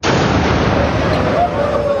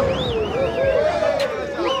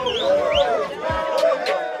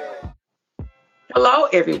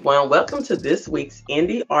everyone. Welcome to this week's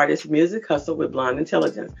Indie Artist Music Hustle with Blonde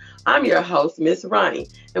Intelligence. I'm your host, Miss Ronnie.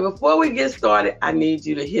 And before we get started, I need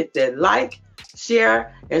you to hit that like,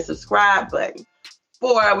 share, and subscribe button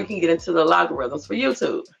before we can get into the algorithms for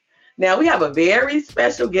YouTube. Now, we have a very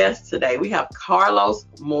special guest today. We have Carlos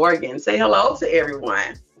Morgan. Say hello to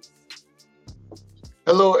everyone.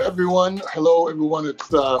 Hello, everyone. It's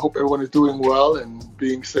hope everyone is doing well and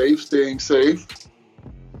being safe, staying safe.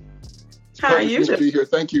 How are you? To be here.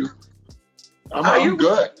 Thank you. I'm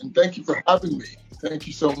good, and thank you for having me. Thank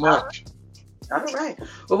you so much. All right.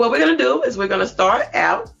 Well, what we're going to do is we're going to start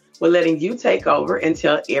out with letting you take over and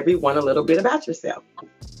tell everyone a little bit about yourself.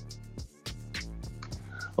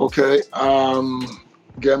 Okay.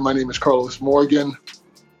 Again, my name is Carlos Morgan.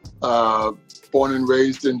 Born and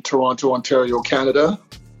raised in Toronto, Ontario, Canada.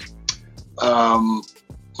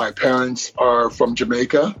 My parents are from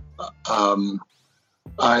Jamaica.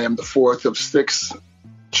 I am the fourth of six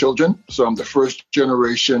children, so I'm the first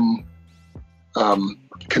generation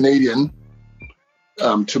Canadian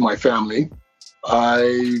to my family.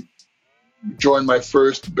 I joined my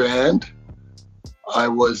first band. I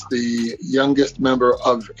was the youngest member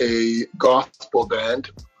of a gospel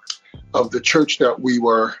band of the church that we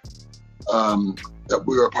were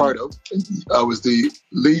a part of. I was the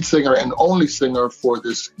lead singer and only singer for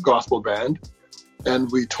this gospel band.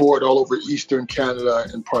 And we toured all over Eastern Canada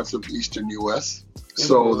and parts of Eastern US.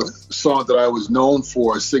 So the song that I was known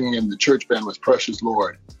for singing in the church band was Precious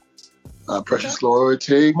Lord. Precious Lord,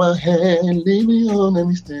 take my hand, lead me on, let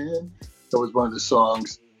me stand. That was one of the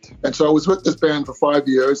songs. And so I was with this band for 5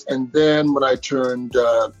 years. And then when I turned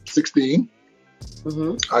 16,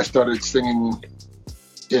 I started singing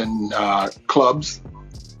in clubs.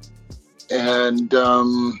 And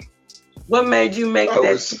what made you make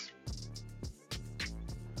that?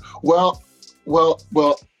 Well,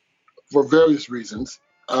 for various reasons.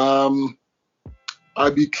 I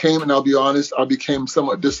became, and I'll be honest, I became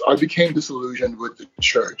disillusioned with the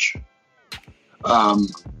church.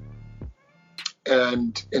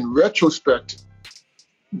 And in retrospect,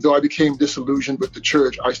 though I became disillusioned with the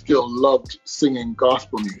church, I still loved singing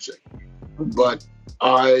gospel music. But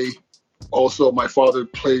my father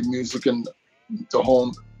played music in the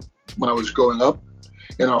home when I was growing up,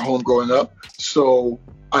 in our home growing up. So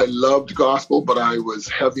I loved gospel, but I was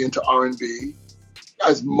heavy into R&B.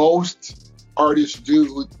 As most artists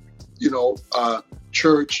do,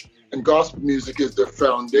 church and gospel music is their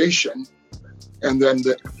foundation. And then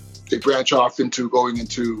they branch off into going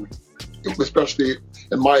into, especially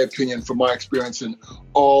in my opinion, from my experience and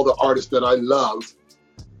all the artists that I love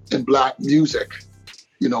in Black music,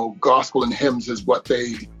 gospel and hymns is what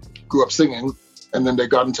they grew up singing. And then they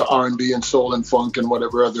got into R&B and soul and funk and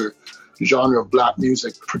whatever other genre of Black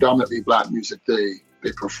music, predominantly Black music they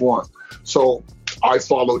perform. So I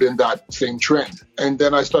followed in that same trend. And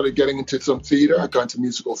then I started getting into some theater. I got into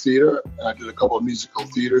musical theater, and I did a couple of musical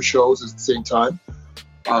theater shows at the same time.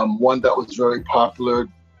 One that was very popular,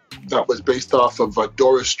 that was based off of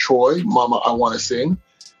Doris Troy, Mama, I Want to Sing.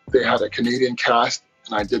 They had a Canadian cast,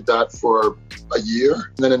 and I did that for a year.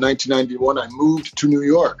 And then in 1991, I moved to New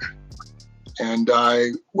York, and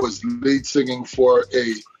I was lead singing for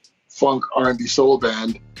a funk R&B soul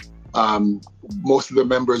band. Most of the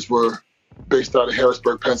members were based out of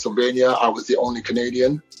Harrisburg, Pennsylvania. I was the only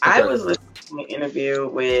Canadian. I was listening to an interview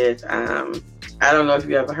with, I don't know if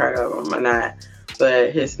you ever heard of him or not,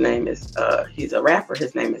 but his name is, he's a rapper.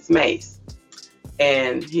 His name is Mace.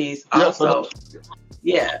 And he's also,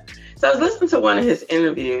 So I was listening to one of his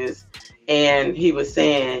interviews, and he was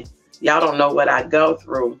saying, y'all don't know what I go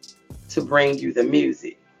through to bring you the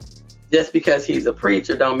music. Just because he's a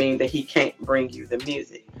preacher don't mean that he can't bring you the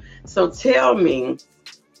music. So tell me,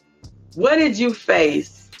 what did you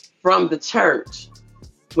face from the church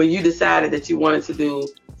when you decided that you wanted to do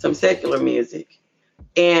some secular music?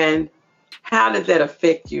 And how did that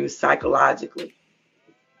affect you psychologically?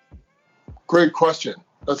 Great question.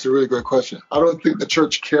 That's a really great question. I don't think the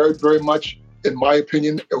church cared very much, in my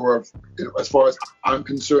opinion, or as far as I'm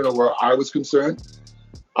concerned or where I was concerned.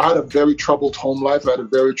 I had a very troubled home life. I had a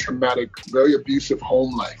very traumatic, very abusive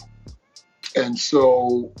home life. And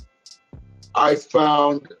so I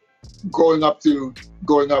found going to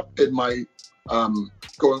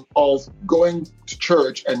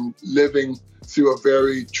church and living through a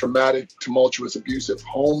very traumatic, tumultuous, abusive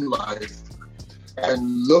home life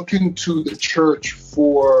and looking to the church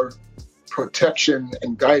for protection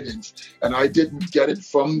and guidance. And I didn't get it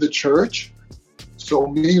from the church. So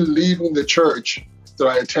me leaving the church that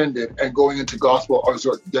I attended and going into gospel, or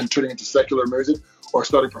then turning into secular music or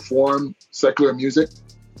starting to perform secular music,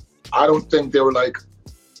 I don't think they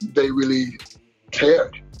really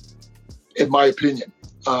cared, in my opinion.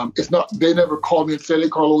 It's not, they never called me and said, hey,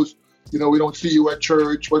 Carlos, we don't see you at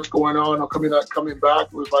church. What's going on? Or not coming back.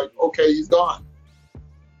 It was like, okay, he's gone.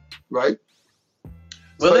 Right?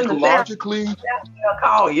 Well, psychologically, they'll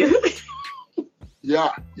call you.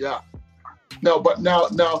 Yeah. Now,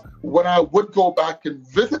 when I would go back and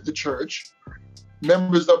visit the church,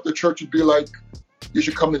 members of the church would be like, you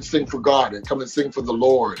should come and sing for God and come and sing for the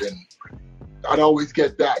Lord. And I'd always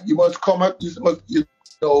get that. You must come up,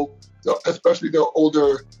 especially the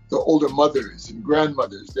older mothers and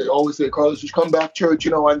grandmothers. They always say, Carlos, you should come back to church,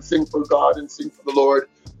 and sing for God and sing for the Lord.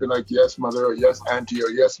 They're like, yes, mother, or yes, auntie, or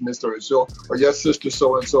yes, mister, or yes, sister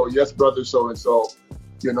so-and-so, yes, brother so-and-so,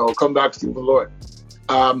 come back, sing for the Lord.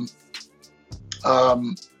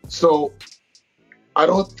 So I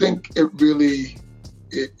don't think it really,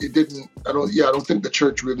 it didn't, I don't think the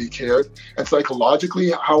church really cared. And psychologically,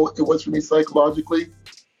 how it was for me psychologically,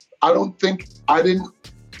 I didn't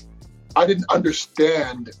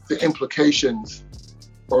understand the implications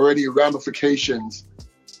or any ramifications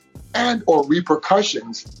and or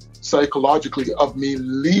repercussions psychologically of me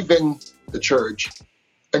leaving the church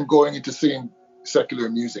and going into singing secular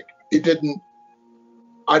music.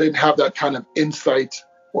 I didn't have that kind of insight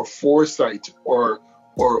or foresight or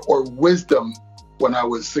wisdom when I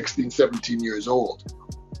was 16, 17 years old.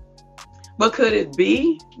 But could it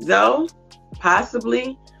be, though,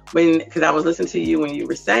 possibly, because I was listening to you when you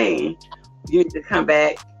were saying you need to come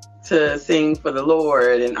back to sing for the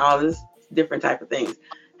Lord and all this different type of things.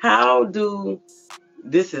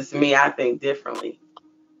 This is me, I think differently.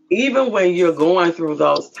 Even when you're going through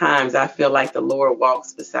those times, I feel like the Lord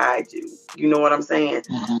walks beside you. You know what I'm saying?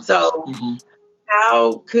 Mm-hmm. So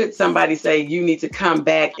how could somebody say you need to come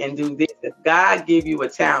back and do this? If God give you a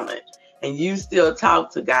talent and you still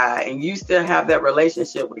talk to God and you still have that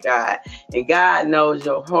relationship with God and God knows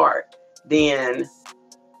your heart, then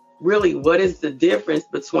really what is the difference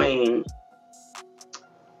between,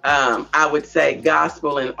 I would say,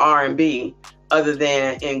 gospel and R&B? Other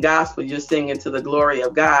than in gospel, you're singing to the glory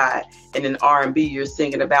of God, and in R&B, you're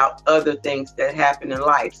singing about other things that happen in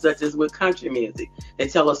life, such as with country music. They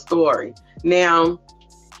tell a story. Now,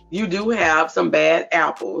 you do have some bad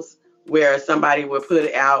apples where somebody will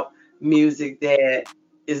put out music that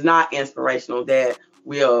is not inspirational, that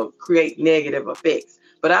will create negative effects.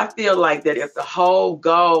 But I feel like that if the whole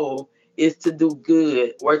goal is to do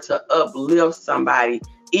good or to uplift somebody,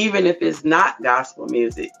 even if it's not gospel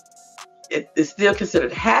music, it's still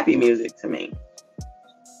considered happy music to me.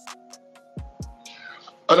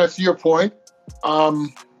 And I see your point.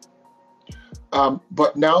 But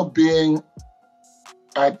now being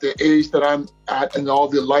at the age that I'm at and all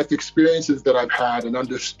the life experiences that I've had and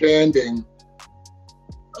understanding,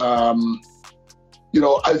 as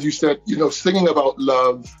you said, singing about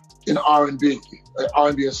love in R&B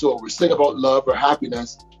and soul, we sing about love or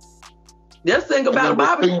happiness. They'll sing about a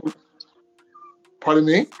barbecue. Pardon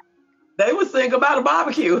me? They would sing about a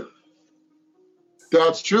barbecue.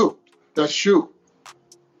 That's true.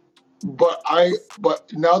 But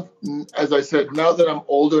now, as I said, now that I'm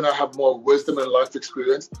older and I have more wisdom and life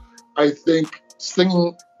experience, I think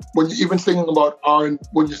singing, when you're singing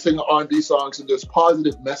R&B songs and there's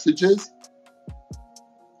positive messages,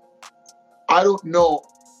 I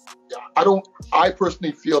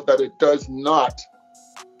personally feel that it does not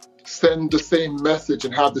send the same message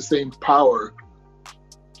and have the same power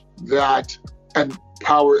and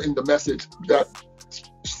power in the message that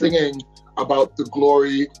singing about the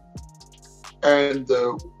glory and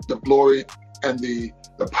the glory and the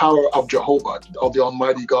power of Jehovah, of the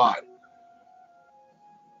Almighty God.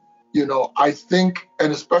 I think,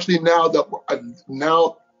 and especially now that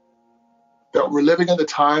we're living in the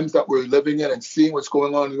times that we're living in and seeing what's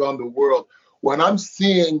going on around the world, when I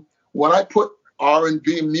put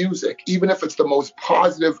R&B music, even if it's the most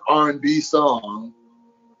positive R&B song,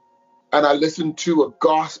 and I listen to a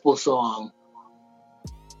gospel song,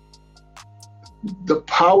 the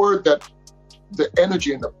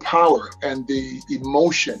energy and the power and the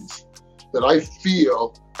emotions that I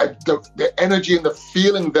feel, the energy and the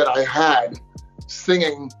feeling that I had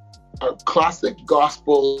singing a classic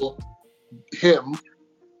gospel hymn,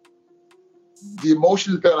 the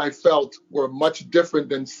emotions that I felt were much different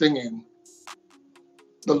than singing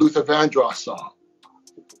the Luther Vandross song.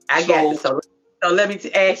 I got you. So let me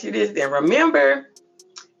ask you this then. Remember,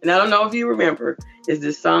 and I don't know if you remember, is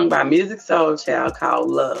this song by Musiq Soulchild called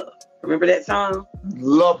Love. Remember that song?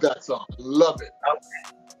 Love that song. Love it.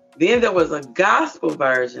 Okay. Then there was a gospel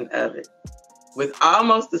version of it with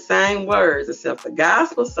almost the same words, except the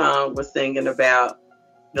gospel song was singing about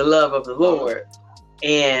the love of the Lord.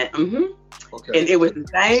 And Okay. and it was the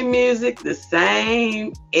same music, the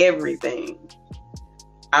same everything.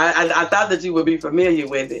 I thought that you would be familiar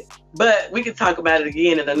with it, but we could talk about it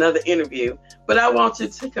again in another interview. But I want you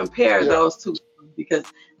to compare those two because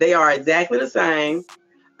they are exactly the same.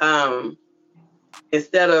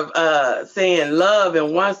 Instead of saying love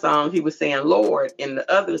in one song, he was saying Lord in the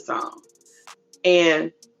other song.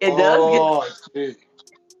 And it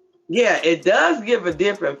does give a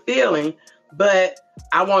different feeling, but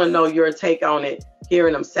I want to know your take on it,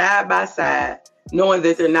 hearing them side by side, knowing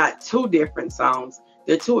that they're not two different songs.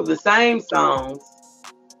 They're two of the same songs,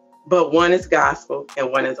 but one is gospel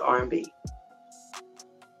and one is R&B.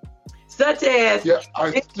 Such as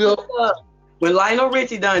when Lionel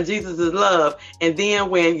Richie done Jesus is Love, and then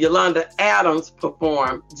when Yolanda Adams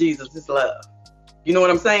performed Jesus is Love. You know what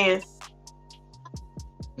I'm saying?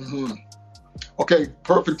 Mm-hmm. Okay,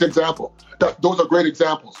 perfect example. Those are great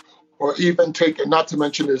examples. Or even not to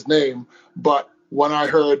mention his name, but when I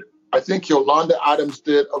heard, I think Yolanda Adams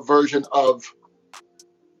did a version of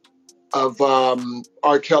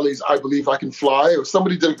R. Kelly's I Believe I Can Fly, or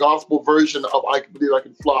somebody did a gospel version of I Believe I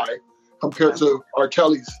Can Fly compared to R.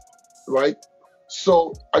 Kelly's, right?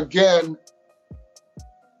 So again,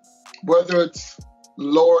 whether it's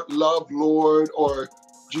Lord, Love, Lord, or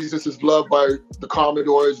Jesus is Love by the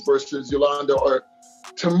Commodores versus Yolanda, or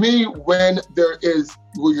to me, when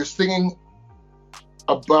you're singing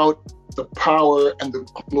about the power and the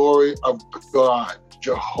glory of God,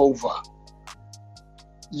 Jehovah,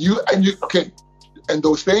 and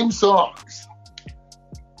those same songs,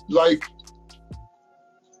 like,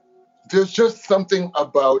 there's just something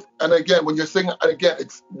about, and again, when you're singing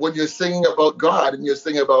about God and you're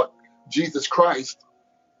singing about Jesus Christ,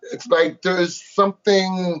 it's like there's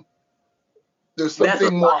something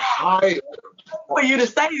more higher. For you to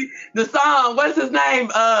say the song, what's his name?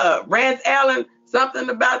 Rance Allen, something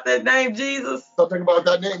about that name, Jesus. Something about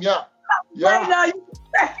that name, yeah.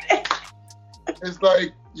 It's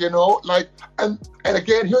like, and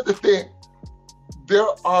again, here's the thing. There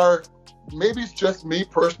are, maybe it's just me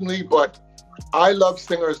personally, but I love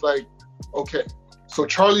singers like, so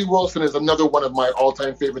Charlie Wilson is another one of my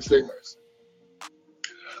all-time favorite singers.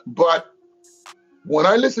 But when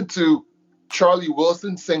I listen to Charlie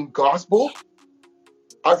Wilson sing gospel,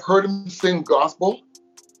 I've heard him sing gospel.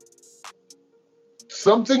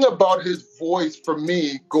 Something about his voice for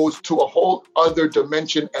me goes to a whole other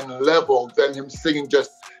dimension and level than him singing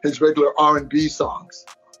just his regular R&B songs,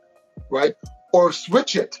 right? Or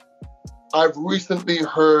switch it. I've recently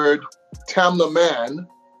heard Tamla Mann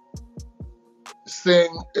sing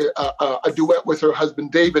a duet with her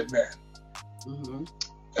husband, David Mann. Mm-hmm.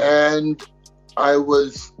 And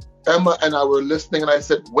Emma and I were listening, and I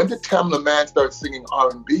said, when did Tamla Mann start singing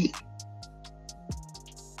R&B?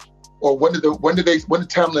 Or when did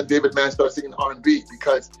Tamla and David Mann start singing R&B?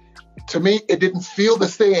 Because to me, it didn't feel the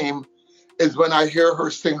same as when I hear her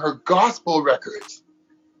sing her gospel records.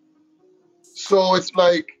 So it's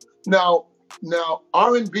like, now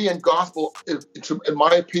R&B and gospel, in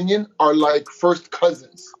my opinion, are like first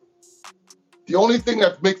cousins. The only thing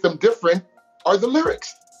that makes them different are the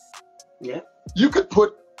lyrics. Yeah. You could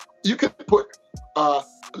put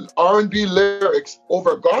R&B lyrics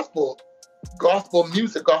over gospel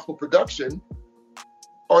music, gospel production,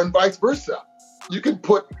 or and vice versa. You can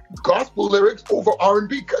put gospel lyrics over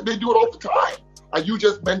R&B. They do it all the time. You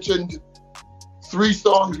just mentioned 3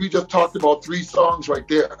 songs. We just talked about 3 songs right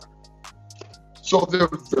there. So they're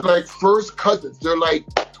like first cousins. They're like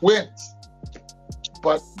twins.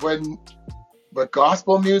 But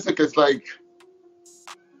gospel music is like,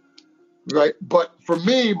 right? But for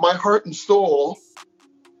me, my heart and soul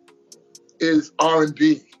is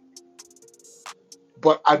R&B.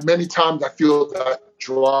 But at many times I feel that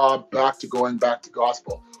draw back to going back to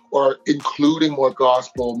gospel, or including more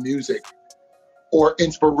gospel music or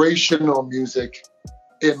inspirational music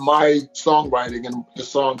in my songwriting and the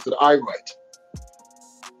songs that I write.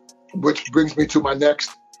 Which brings me to my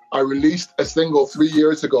next. I released a single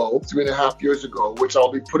 3.5 years ago, which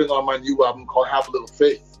I'll be putting on my new album called Have a Little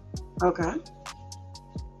Faith. Okay.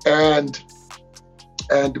 And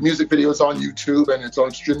the music video is on YouTube and it's on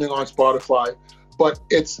streaming on Spotify. But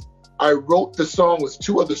I wrote the song with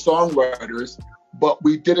 2 other songwriters, but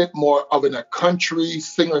we did it more of in a country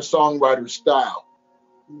singer-songwriter style.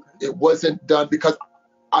 Okay. It wasn't done because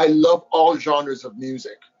I love all genres of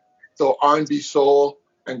music. So R&B, soul,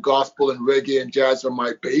 and gospel and reggae and jazz are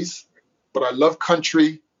my base. But I love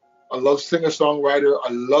country. I love singer-songwriter.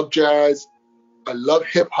 I love jazz. I love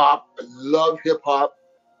hip-hop. Love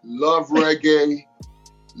reggae.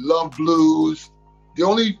 Love blues.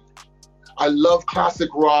 I love classic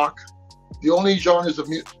rock. The only genres of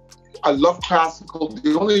music, I love classical.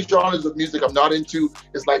 The only genres of music I'm not into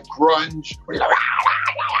is like grunge.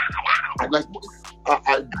 I'm like,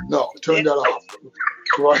 no, turn that off.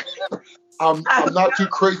 Right? I'm not too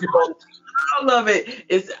crazy about. I love it.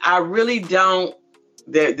 I really don't.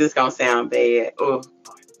 This gonna sound bad. Oh,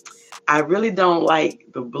 I really don't like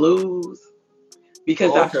the blues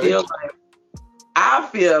because I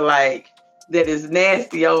feel like that is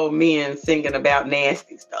nasty old men singing about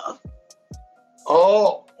nasty stuff.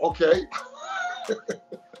 Oh, okay.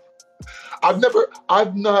 I've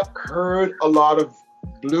not heard a lot of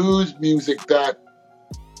blues music that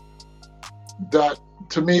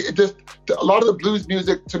to me, a lot of the blues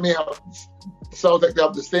music to me sounds like they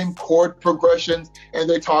have the same chord progressions, and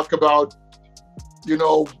they talk about,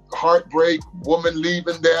 heartbreak, woman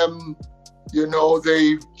leaving them,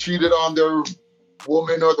 they cheated on their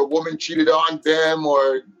woman or the woman cheated on them,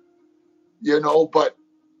 or, but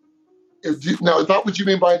now, is that what you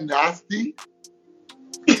mean by nasty?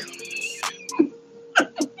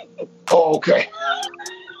 Oh, okay.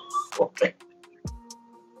 Okay.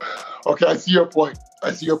 Okay, I see your point.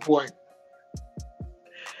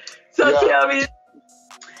 So tell me,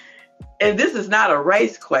 and this is not a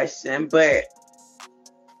race question, but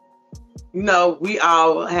we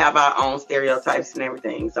all have our own stereotypes and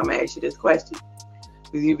everything. So I'm gonna ask you this question.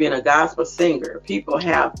 Because you've been a gospel singer, people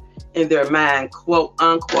have in their mind, quote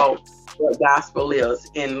unquote, what gospel is,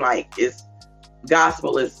 and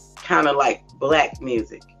gospel is kind of like black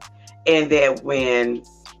music, and that when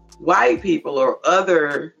white people or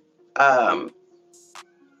other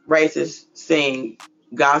races sing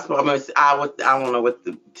gospel, I don't know what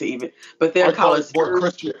to even, but they'll call it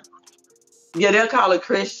Christian. Yeah, they'll call it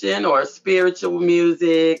Christian or spiritual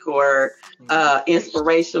music or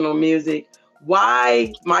inspirational music.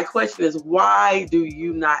 Why? My question is, why do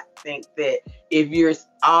you not think that if it's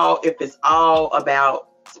all about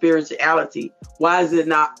spirituality, why is it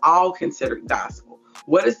not all considered gospel?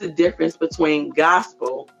 What is the difference between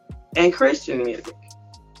gospel and Christian music?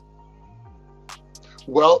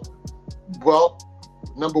 Well,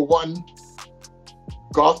 number one,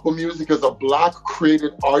 gospel music is a Black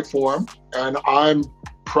created art form, and I'm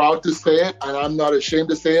proud to say it, and I'm not ashamed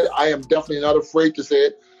to say it. I am definitely not afraid to say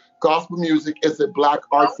it. Gospel music is a Black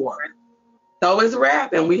art form. So is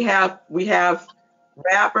rap, and we have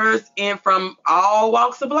rappers in from all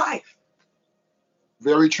walks of life.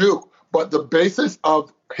 Very true. But the basis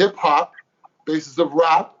of hip hop, basis of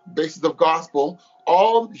rap, basis of gospel,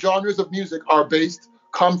 all genres of music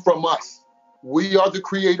come from us. We are the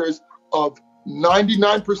creators of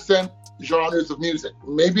 99% genres of music.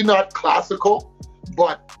 Maybe not classical,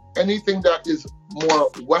 but anything that is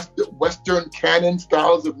more Western canon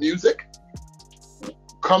styles of music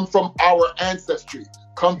come from our ancestry,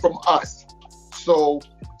 come from us. So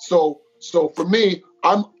for me,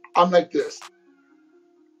 I'm like this.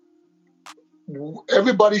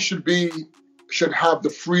 Everybody should have the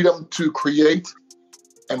freedom to create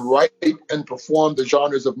and write and perform the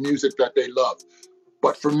genres of music that they love.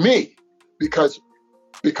 But for me, because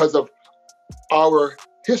of our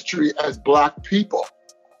history as Black people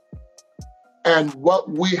and what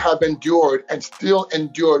we have endured and still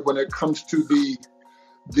endured when it comes to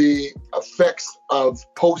the effects of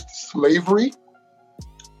post-slavery,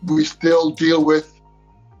 we still deal with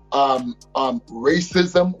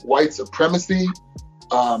racism, white supremacy,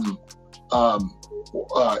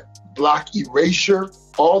 Black erasure,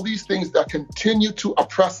 all these things that continue to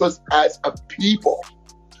oppress us as a people.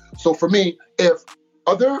 So for me, if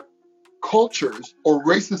other cultures or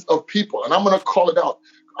races of people, and I'm going to call it out,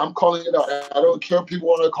 I'm calling it out. I don't care if people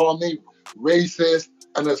want to call me racist.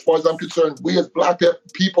 And as far as I'm concerned, we as Black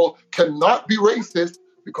people cannot be racist,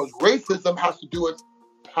 because racism has to do with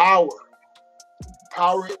power.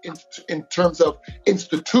 Power in terms of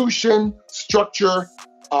institution, structure,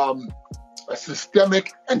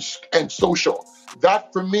 systemic, and social.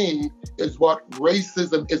 That for me is what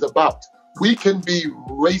racism is about. We can be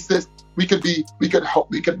racist. We could be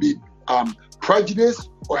prejudiced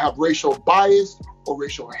or have racial bias or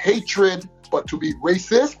racial hatred. But to be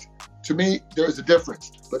racist, to me, there's a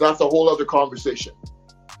difference. But that's a whole other conversation.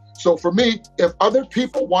 So for me, if other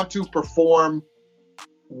people want to perform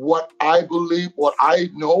what I believe, what I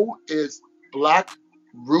know is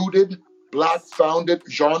Black-rooted, Black-founded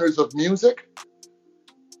genres of music,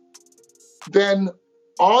 then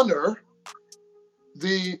honor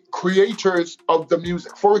the creators of the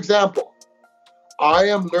music. For example, I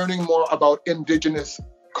am learning more about indigenous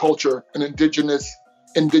culture and indigeneity.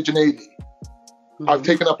 Mm-hmm. I've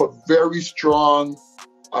taken up a very strong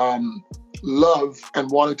love and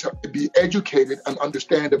wanted to be educated and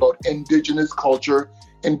understand about indigenous culture,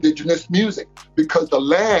 indigenous music, because the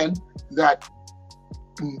land that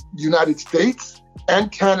United States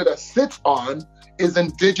and Canada sits on is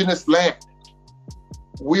indigenous land.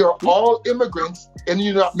 We are all immigrants in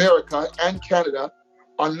America and Canada.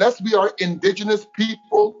 Unless we are indigenous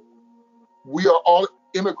people, we are all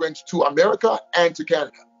immigrants to America and to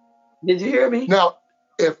Canada. Did you hear me? Now,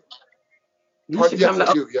 if you should come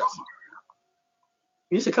to yes.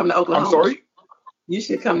 You should come to Oklahoma. I'm sorry? You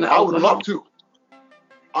should come to Oklahoma. I would love to.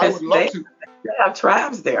 I would love to. They have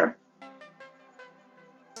tribes there.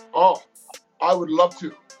 Oh, I would love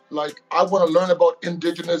to. Like, I want to learn about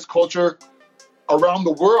indigenous culture around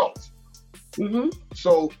the world. Mm-hmm.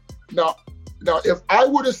 So now, if I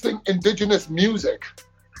were to sing indigenous music,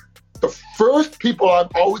 the first people I'm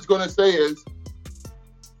always going to say is,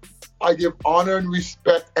 I give honor and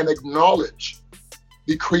respect and acknowledge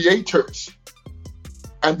the creators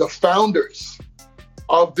and the founders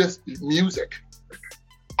of this music.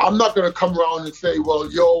 I'm not going to come around and say,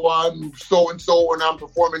 well, yo, I'm so-and-so and I'm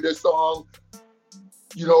performing this song,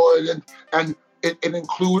 and it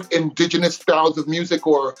include indigenous styles of music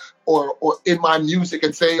or in my music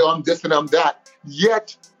and say, I'm this and I'm that.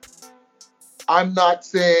 Yet, I'm not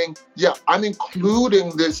saying, I'm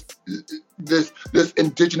including this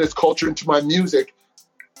indigenous culture into my music.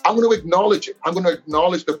 I'm going to acknowledge it. I'm going to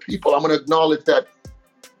acknowledge the people. I'm going to acknowledge that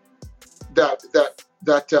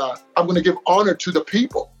I'm going to give honor to the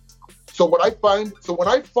people. So when I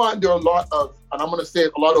find there are a lot of, and I'm going to say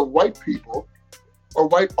it, a lot of white people or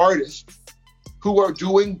white artists who are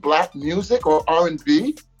doing Black music or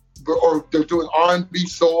R&B, or they're doing R&B,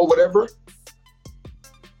 soul, whatever,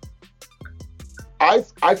 I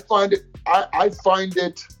find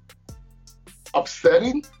it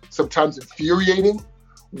upsetting, sometimes infuriating,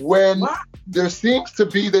 when there seems to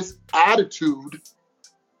be this attitude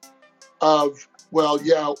of,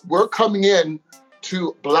 we're coming in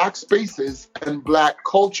to Black spaces and Black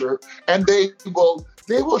culture, and they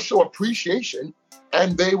will show appreciation,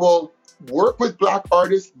 and they will work with Black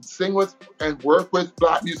artists and sing with and work with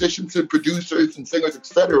Black musicians and producers and singers,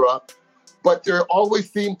 etc. But there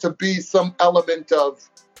always seems to be some element of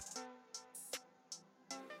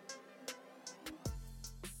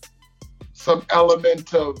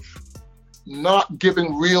not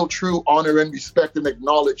giving real, true honor and respect and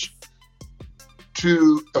acknowledge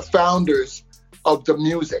to the founders of the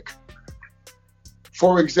music.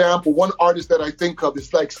 For example, one artist that I think of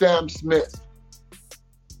is like Sam Smith.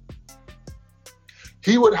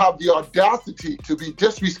 He would have the audacity to be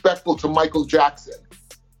disrespectful to Michael Jackson.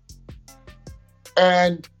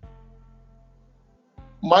 And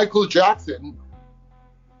Michael Jackson,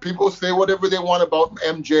 people say whatever they want about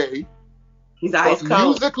MJ. He's ice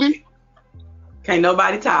cold. Musically, can't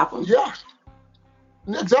nobody top him. Yeah,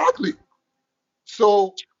 exactly.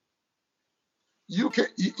 So you can,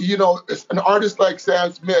 an artist like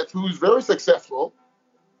Sam Smith, who's very successful,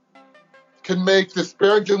 can make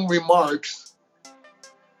disparaging remarks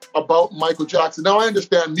about Michael Jackson. Now I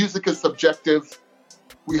understand music is subjective.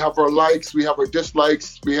 We have our likes, we have our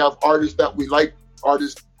dislikes, we have artists that we like,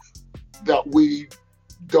 artists that we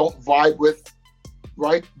don't vibe with,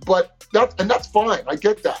 right? But that's fine, I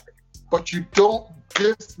get that. But you don't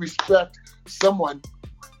disrespect someone,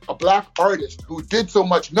 a Black artist who did so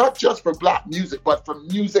much, not just for Black music, but for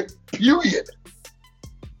music, period.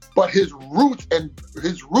 But his roots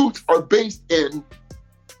are based in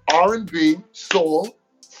R&B, soul,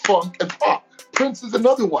 funk, and pop. Prince is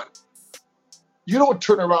another one. You don't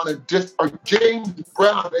turn around and diss, or James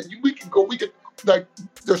Brown, and we can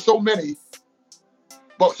there's so many.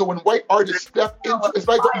 But so when white artists step into, it's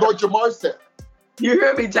like what Lord Jamar said. You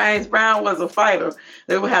hear me? James Brown was a fighter.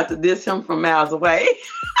 They would have to diss him from miles away.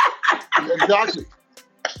 Exactly.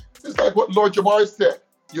 It's like what Lord Jamar said.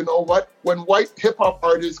 You know what? When white hip-hop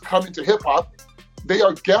artists come into hip-hop, they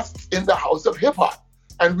are guests in the house of hip-hop.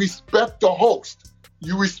 And respect the host.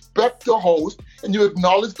 You respect the host, and you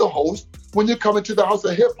acknowledge the host when you come into the house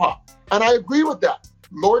of hip-hop. And I agree with that.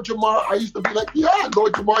 Lord Jamar, I used to be like,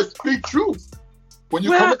 Lord Jamar, speak truth. When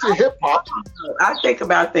you come into hip-hop. I think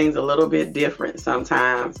about things a little bit different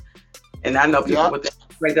sometimes. And I know people with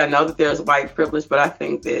that. I know that there's white privilege, but I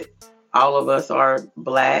think that all of us are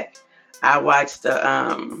Black. I watched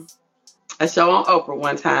a show on Oprah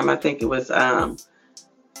one time. I think it was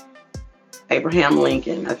Abraham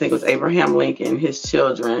Lincoln. I think it was Abraham Lincoln, his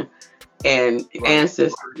children, and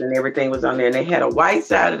ancestors and everything was on there. And they had a white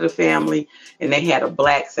side of the family and they had a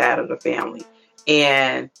Black side of the family.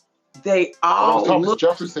 And they all looked,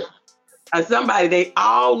 Jefferson. They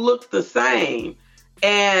all looked the same.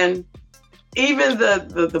 And even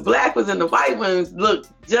the black ones and the white ones look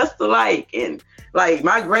just alike. And like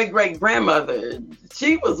my great grandmother,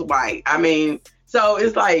 she was white. I mean, so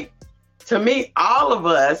it's like, to me, all of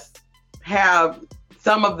us have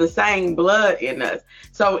some of the same blood in us.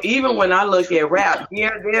 So even when I look at rap,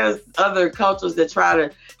 yeah, there's other cultures that try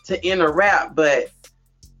to enter rap, but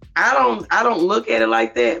I don't look at it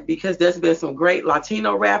like that, because there's been some great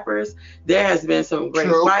Latino rappers. There has been some great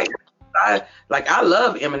white. I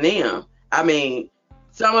love Eminem. I mean,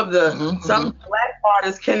 some black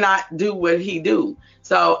artists cannot do what he do.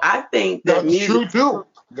 So I think that that's true too.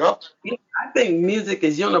 Yep. I think music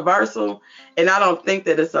is universal, and I don't think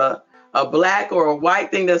that it's a black or a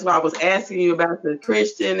white thing. That's why I was asking you about the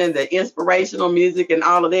Christian and the inspirational music and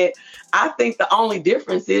all of that. I think the only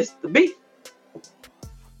difference is the beat.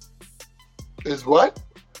 Is what?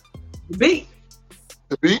 The beat.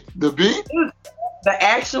 The beat? The beat? The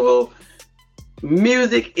actual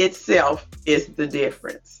music itself is the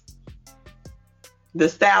difference. The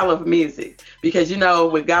style of music. Because, you know,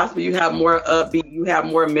 with gospel, you have more upbeat, you have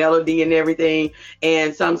more melody and everything.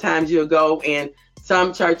 And sometimes you'll go, and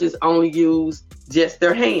some churches only use just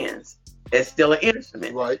their hands. It's still an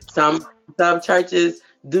instrument. Right. Some churches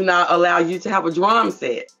do not allow you to have a drum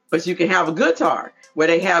set, but you can have a guitar, where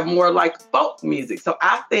they have more like folk music. So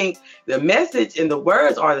I think the message and the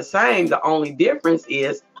words are the same. The only difference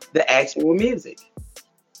is the actual music.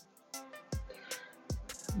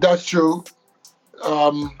 That's true.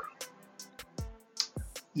 I'm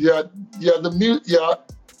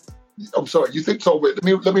sorry. You think so? Wait,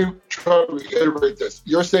 let me try to reiterate this.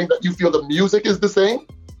 You're saying that you feel the music is the same?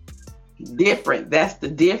 Different. That's the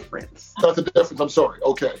difference. That's the difference. I'm sorry.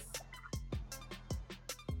 Okay.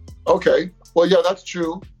 Well, yeah, that's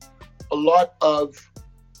true. A lot of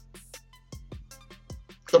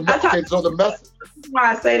the message. So the message.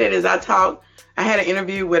 Why I say that is I had an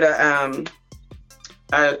interview with a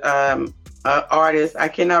artist. I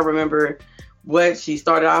cannot remember what she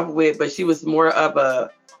started off with, but she was more of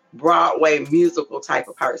a Broadway musical type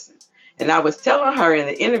of person. And I was telling her in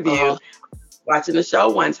the interview, watching the show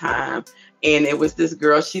one time, and it was this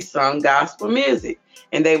girl, she sung gospel music.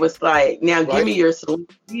 And they was like, now give me your Celine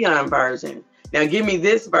Dion version. Now give me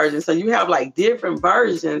this version. So you have like different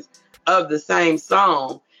versions of the same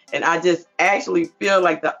song. And I just actually feel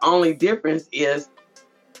like the only difference is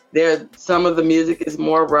some of the music is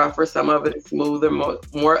more rougher, some of it is smoother,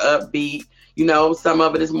 more upbeat. You know, some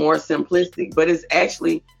of it is more simplistic, but it's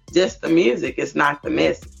actually just the music. It's not the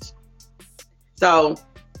message. So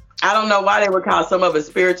I don't know why they would call some of it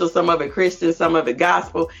spiritual, some of it Christian, some of it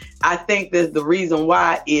gospel. I think that the reason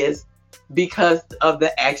why is because of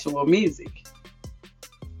the actual music.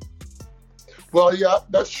 Well, yeah,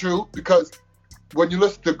 that's true. Because when you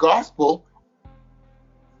listen to gospel,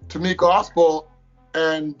 to me, gospel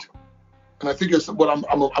and I think it's what I'm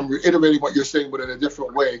reiterating what you're saying, but in a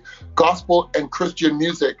different way. Gospel and Christian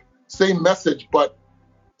music, same message, but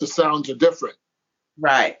the sounds are different.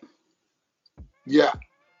 Right. Yeah.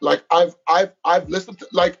 Like I've listened to,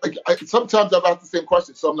 sometimes I've asked the same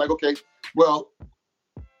question. So I'm like, okay, well,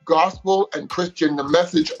 gospel and Christian, the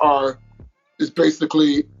message is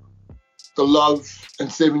basically the love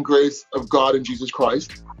and saving grace of God and Jesus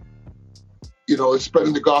Christ. You know, it's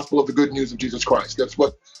spreading the gospel of the good news of Jesus Christ. That's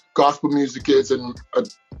what gospel music is, and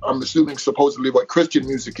I'm assuming supposedly what Christian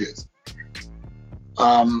music is.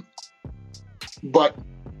 And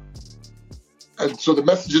so the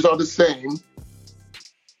messages are the same.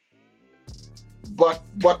 But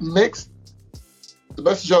what makes the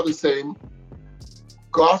messages are the same,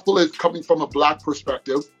 gospel is coming from a black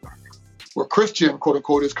perspective, where Christian, quote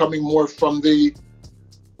unquote, is coming more from the,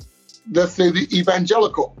 let's say, the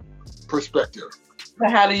evangelical perspective.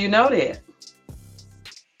 But how do you know that?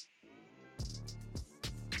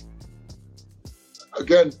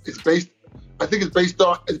 Again, I think it's based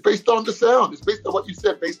on the sound. It's based on what you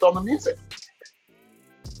said, based on the music.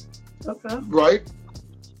 Okay. Right?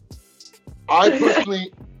 I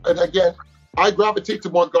personally, and again, I gravitate to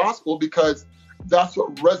more gospel because that's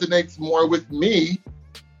what resonates more with me.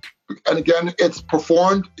 And again, it's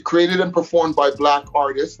created and performed by black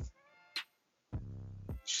artists.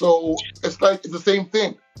 So it's the same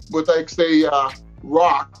thing with, like, say,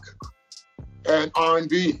 rock and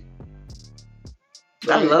R&B.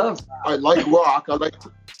 I like rock.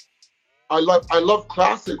 I love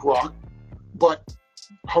classic rock, but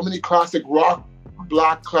how many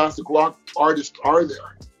black classic rock artists are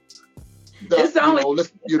there? It's only,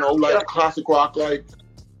 like classic rock, like.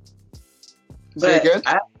 Say again?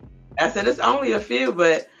 I said it's only a few,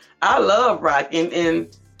 but I love rock, and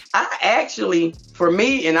I actually, for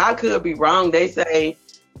me, and I could be wrong, they say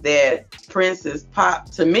that Prince is pop.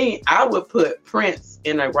 To me, I would put Prince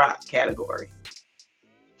in a rock category.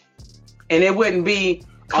 And it wouldn't be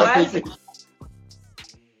classic.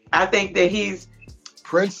 I think that he's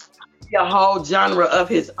Prince, a whole genre of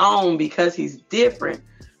his own because he's different.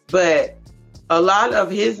 But a lot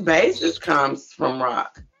of his basis comes from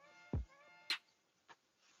rock.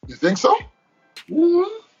 You think so? Mm-hmm.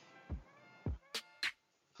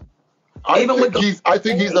 I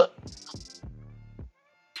think he's a.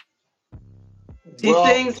 He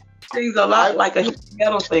sings a lot like a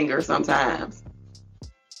metal singer sometimes.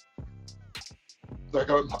 Like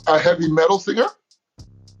a heavy metal singer?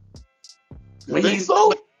 You think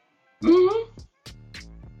so? Mm-hmm.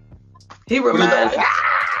 He reminds me.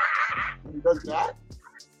 He does that?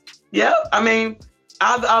 Yep. I mean,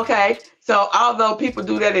 okay. So although people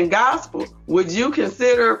do that in gospel, would you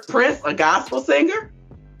consider Prince a gospel singer?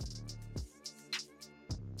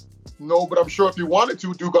 No, but I'm sure if he wanted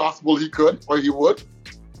to do gospel, he could, or he would.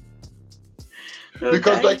 Okay.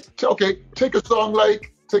 Because take a song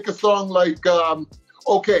like,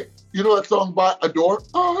 okay, you know that song by Adore?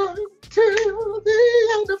 Until the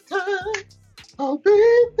end of time, I'll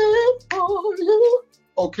be there for you.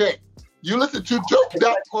 Okay, you listen to just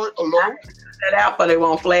that part alone. That out, but they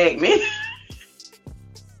won't flag me.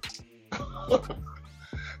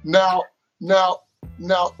 Now,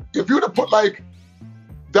 if you were to put like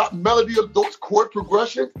that melody of those chord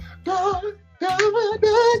progressions, da, da, da,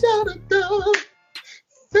 da, da, da,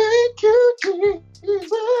 thank you,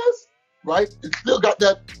 Jesus. Right? It's still got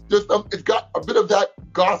that. It's got a bit of that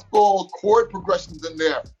gospel chord progressions in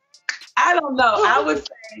there. I don't know. I would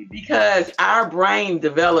say because our brain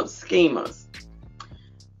develops schemas,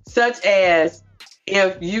 such as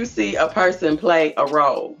if you see a person play a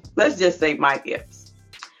role. Let's just say Mike Epps,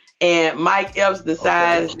 and Mike Epps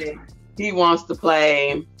decides that he wants to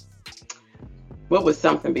play. What would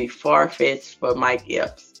something be far-fetched for Mike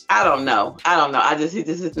Epps? I don't know.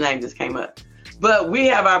 His name just came up. But we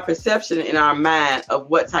have our perception in our mind of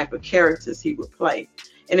what type of characters he would play.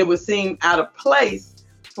 And it would seem out of place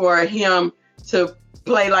for him to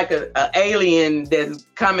play like an alien that's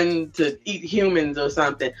coming to eat humans or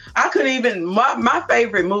something. I couldn't even, my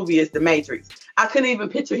favorite movie is The Matrix. I couldn't even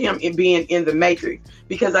picture him being in The Matrix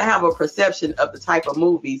because I have a perception of the type of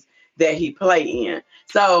movies that he play in.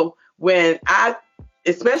 So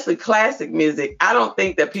especially classic music, I don't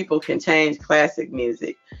think that people can change classic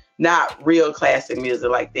music. Not real classic music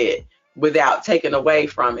like that without taking away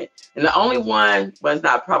from it. And the only one, well, it's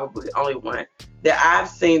not probably the only one that I've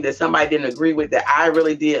seen that somebody didn't agree with that I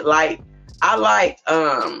really did like. I liked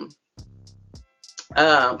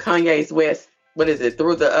Kanye's West. What is it?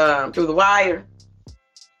 Through the Wire.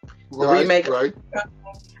 The remake. Right.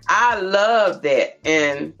 I love that.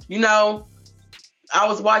 And I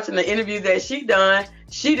was watching the interview that she done.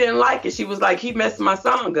 She didn't like it. She was like, he messed my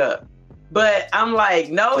song up. But I'm like,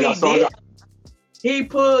 no, he did. He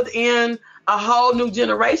pulled in a whole new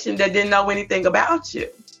generation that didn't know anything about you.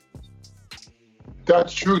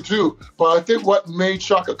 That's true too. But I think what made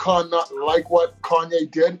Chaka Khan not like what Kanye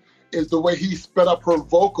did is the way he sped up her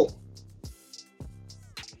vocal.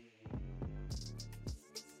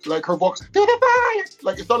 Like her vocal,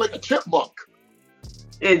 like it sounded like a chipmunk.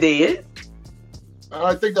 It did. And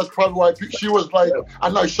I think that's probably why she was like, I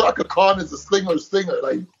know Chaka Khan is a singer.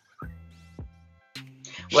 Like,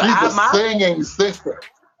 she's a singing sister.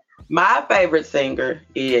 My favorite singer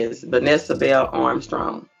is Vanessa Bell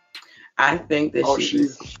Armstrong. I think that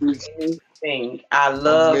she's amazing. I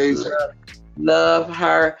love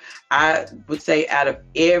her. I would say out of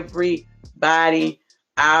everybody,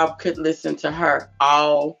 I could listen to her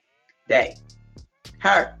all day.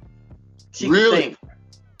 She really? Can sing.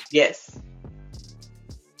 Yes.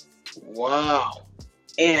 Wow.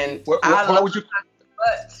 And why would you?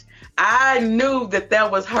 But I knew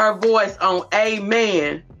that was her voice on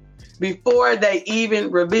Amen before they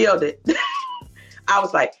even revealed it. I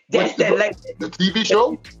was like, that's that lady. The TV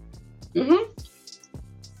show? Mm-hmm.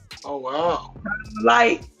 Oh, wow.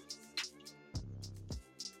 Like.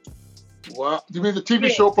 Wow. You mean the TV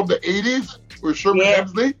show from the 80s with Sherman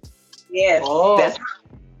Hemsley? Yes. Oh. That's her.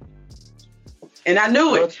 And I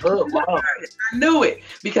knew it. That's her. Wow. I knew it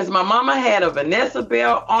because my mama had a Vanessa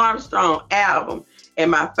Bell Armstrong album. And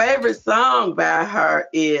my favorite song by her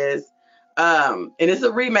is, and it's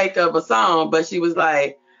a remake of a song, but she was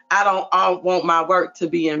like, I don't want my work to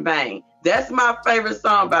be in vain. That's my favorite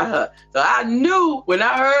song by her. So I knew, when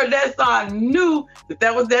I heard that song, I knew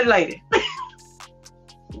that was that lady.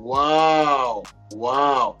 Wow.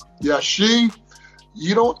 Yeah,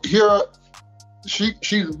 you don't hear, she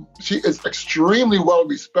is extremely well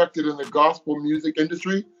respected in the gospel music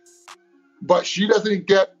industry. but she doesn't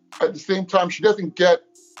get, at the same time, she doesn't get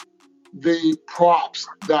the props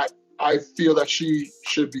that I feel that she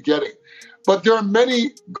should be getting. But there are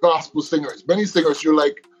many gospel singers, many singers you're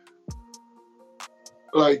like.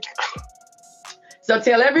 So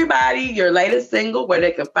tell everybody your latest single, where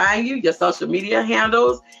they can find you, your social media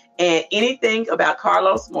handles, and anything about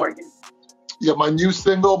Carlos Morgan. Yeah, my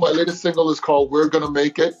latest single is called We're Gonna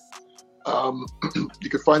Make It. You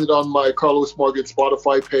can find it on my Carlos Morgan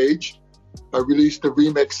Spotify page. I released a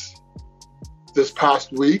remix this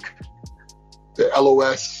past week, the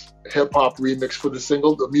LOS hip hop remix for the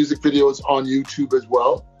single. The music video is on YouTube as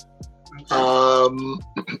well. I'm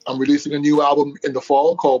releasing a new album in the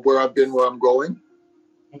fall called Where I've Been, Where I'm Going.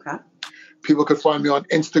 Okay. People can find me on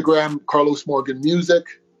Instagram, Carlos Morgan Music.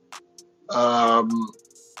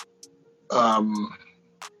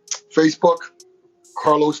 Facebook,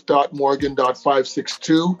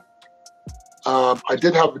 carlos.morgan.562. I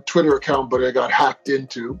did have a Twitter account, but I got hacked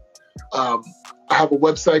into. I have a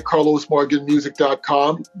website,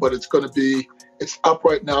 carlosmorganmusic.com, but it's up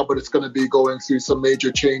right now, but it's going to be going through some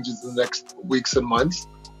major changes in the next weeks and months.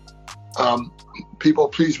 People,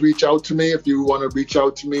 please reach out to me if you want to reach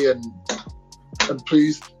out to me, and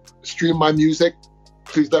please stream my music.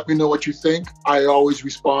 Please let me know what you think. I always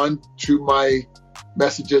respond to my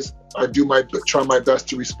messages. I try my best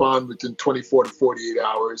to respond within 24 to 48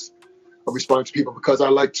 hours of responding to people, because I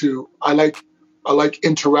like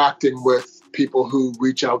interacting with people who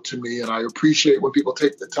reach out to me, and I appreciate when people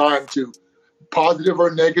take the time to positive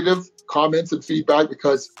or negative comments and feedback,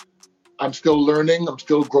 because I'm still learning. I'm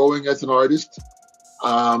still growing as an artist.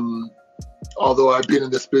 Although I've been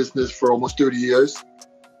in this business for almost 30 years.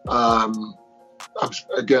 And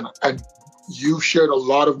you've shared a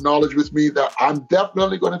lot of knowledge with me that I'm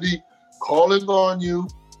definitely going to be calling on you.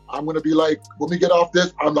 I'm going to be like, when we get off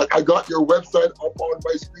this, I'm like, I got your website up on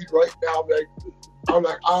my screen right now. I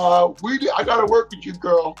got to work with you,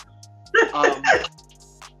 girl.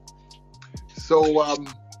 So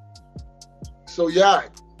yeah,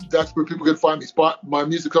 that's where people can find me. My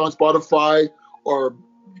music on Spotify, or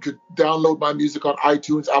you could download my music on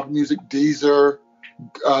iTunes, Apple Music, Deezer,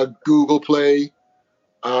 Google Play.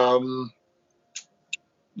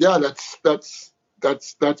 Yeah, that's. And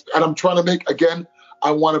I'm trying to I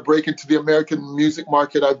want to break into the American music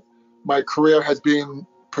market. My career has been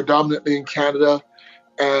predominantly in Canada,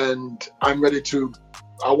 and I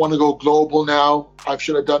want to go global now. I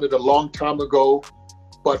should have done it a long time ago,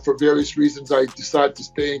 but for various reasons, I decided to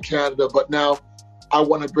stay in Canada. But now I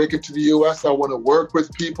want to break into the U.S. I want to work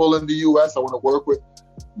with people in the U.S. I want to work with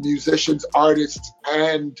musicians, artists,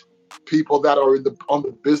 and people that are on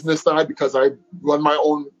the business side, because I run my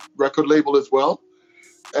own record label as well.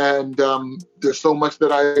 And there's so much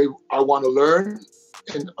that I want to learn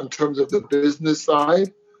in terms of the business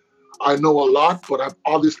side. I know a lot, but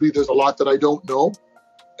obviously there's a lot that I don't know.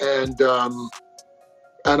 And I'm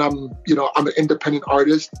an independent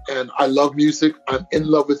artist, and I love music. I'm in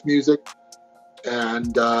love with music,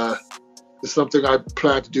 and it's something I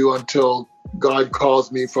plan to do until God calls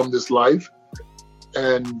me from this life.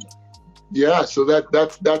 And yeah, so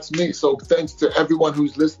that's me. So thanks to everyone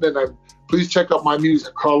who's listening. Please check out my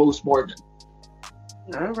music, Carlos Morgan.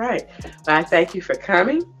 All right. Well, I thank you for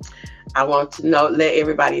coming. I want to let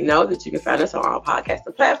everybody know that you can find us on all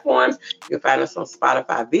podcasting platforms. You can find us on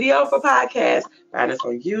Spotify video for podcasts, find us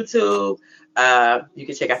on YouTube. You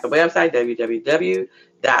can check out the website,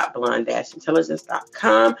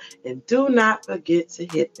 www.blonde-intelligence.com. And do not forget to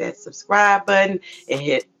hit that subscribe button and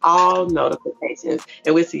hit all notifications.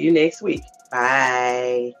 And we'll see you next week.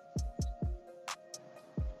 Bye.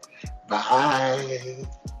 Bye.